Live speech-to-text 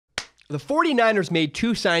The 49ers made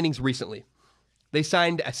two signings recently. They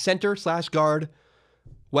signed a center/guard,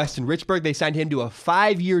 Weston Richburg. They signed him to a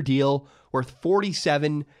 5-year deal worth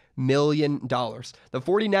 $47 million. The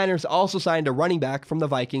 49ers also signed a running back from the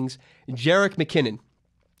Vikings, Jerick McKinnon,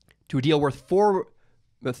 to a deal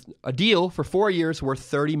for 4 years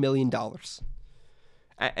worth $30 million.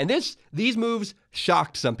 And these moves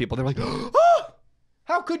shocked some people. They're like, oh,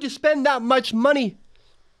 how could you spend that much money?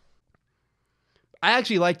 I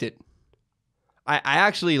actually liked it. I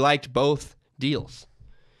actually liked both deals.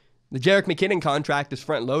 The Jerick McKinnon contract is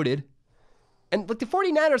front-loaded. And look, the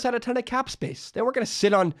 49ers had a ton of cap space. They weren't going to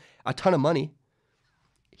sit on a ton of money.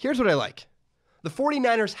 Here's what I like. The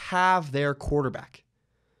 49ers have their quarterback.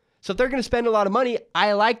 So if they're going to spend a lot of money,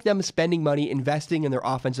 I like them spending money investing in their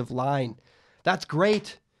offensive line. That's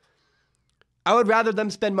great. I would rather them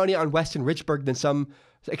spend money on Weston Richburg than some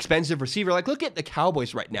expensive receiver. Like, look at the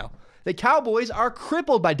Cowboys right now. The Cowboys are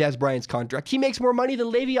crippled by Dez Bryant's contract. He makes more money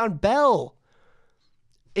than Le'Veon Bell.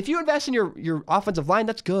 If you invest in your offensive line,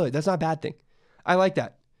 that's good. That's not a bad thing. I like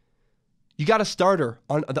that. You got a starter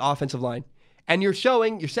on the offensive line. And you're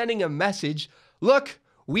sending a message, look,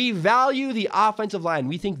 we value the offensive line.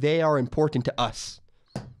 We think they are important to us.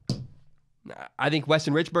 I think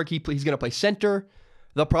Weston Richburg, he's going to play center.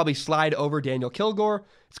 They'll probably slide over Daniel Kilgore.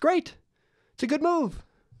 It's great. It's a good move.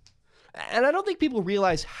 And I don't think people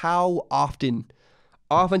realize how often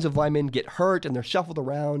offensive linemen get hurt and they're shuffled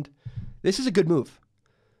around. This is a good move.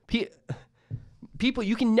 People,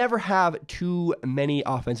 you can never have too many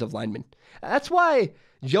offensive linemen. That's why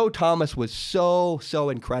Joe Thomas was so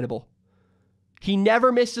incredible. He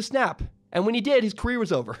never missed a snap. And when he did, his career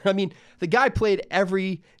was over. I mean, the guy played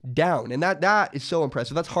every down, and that is so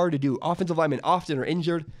impressive. That's hard to do. Offensive linemen often are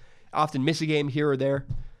injured, often miss a game here or there.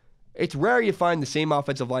 It's rare you find the same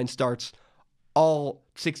offensive line starts all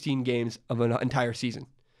 16 games of an entire season.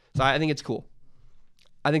 So I think it's cool.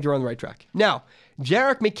 I think they're on the right track. Now,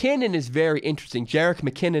 Jerick McKinnon is very interesting. Jerick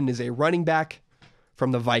McKinnon is a running back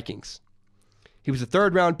from the Vikings. He was a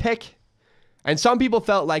third-round pick, and some people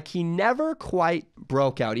felt like he never quite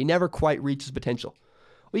broke out. He never quite reached his potential.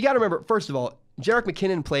 Well, you got to remember, first of all, Jerick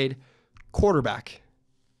McKinnon played quarterback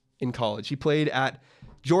in college. He played at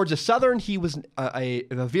Georgia Southern. He was a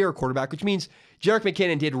veer quarterback, which means Jerick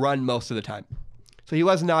McKinnon did run most of the time. So he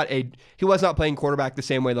was not playing quarterback the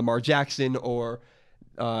same way Lamar Jackson or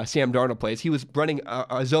Sam Darnold plays. He was running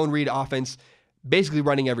a zone read offense, basically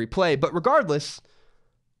running every play. But regardless,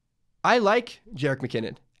 I like Jerick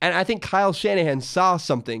McKinnon. And I think Kyle Shanahan saw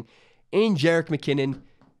something in Jerick McKinnon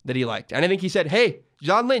that he liked. And I think he said, hey,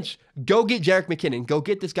 John Lynch, go get Jerick McKinnon. Go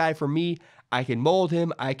get this guy for me. I can mold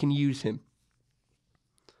him. I can use him.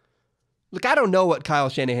 Look, I don't know what Kyle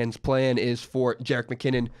Shanahan's plan is for Jerick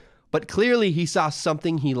McKinnon, but clearly he saw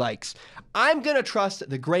something he likes. I'm going to trust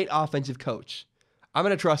the great offensive coach. I'm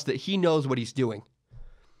going to trust that he knows what he's doing.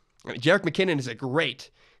 I mean, Jerick McKinnon is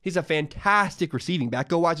he's a fantastic receiving back.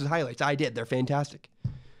 Go watch his highlights. I did. They're fantastic.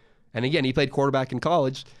 And again, he played quarterback in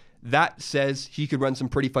college. That says he could run some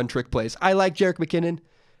pretty fun trick plays. I like Jerick McKinnon.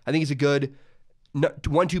 I think he's a good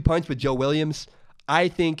 1-2 punch with Joe Williams. I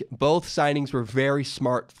think both signings were very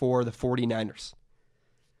smart for the 49ers.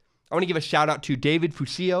 I want to give a shout out to David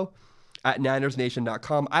Fusillo at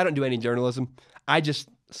NinersNation.com. I don't do any journalism. I just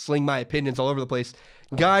sling my opinions all over the place.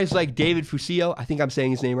 Guys like David Fusillo, I think I'm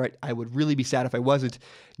saying his name right. I would really be sad if I wasn't.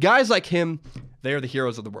 Guys like him, they're the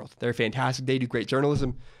heroes of the world. They're fantastic. They do great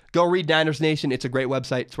journalism. Go read Niners Nation. It's a great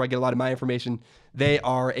website. It's where I get a lot of my information. They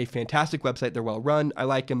are a fantastic website. They're well run. I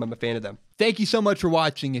like them. I'm a fan of them. Thank you so much for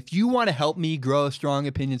watching. If you want to help me grow Strong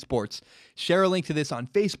Opinion Sports, share a link to this on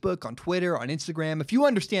Facebook, on Twitter, on Instagram. If you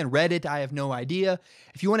understand Reddit, I have no idea.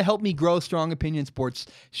 If you want to help me grow Strong Opinion Sports,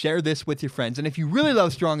 share this with your friends. And if you really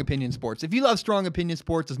love Strong Opinion Sports, if you love Strong Opinion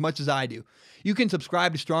Sports as much as I do, you can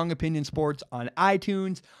subscribe to Strong Opinion Sports on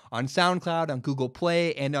iTunes, on SoundCloud, on Google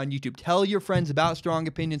Play, and on YouTube. Tell your friends about Strong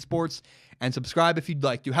Opinion Sports and subscribe if you'd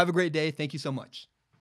like to. Have a great day. Thank you so much.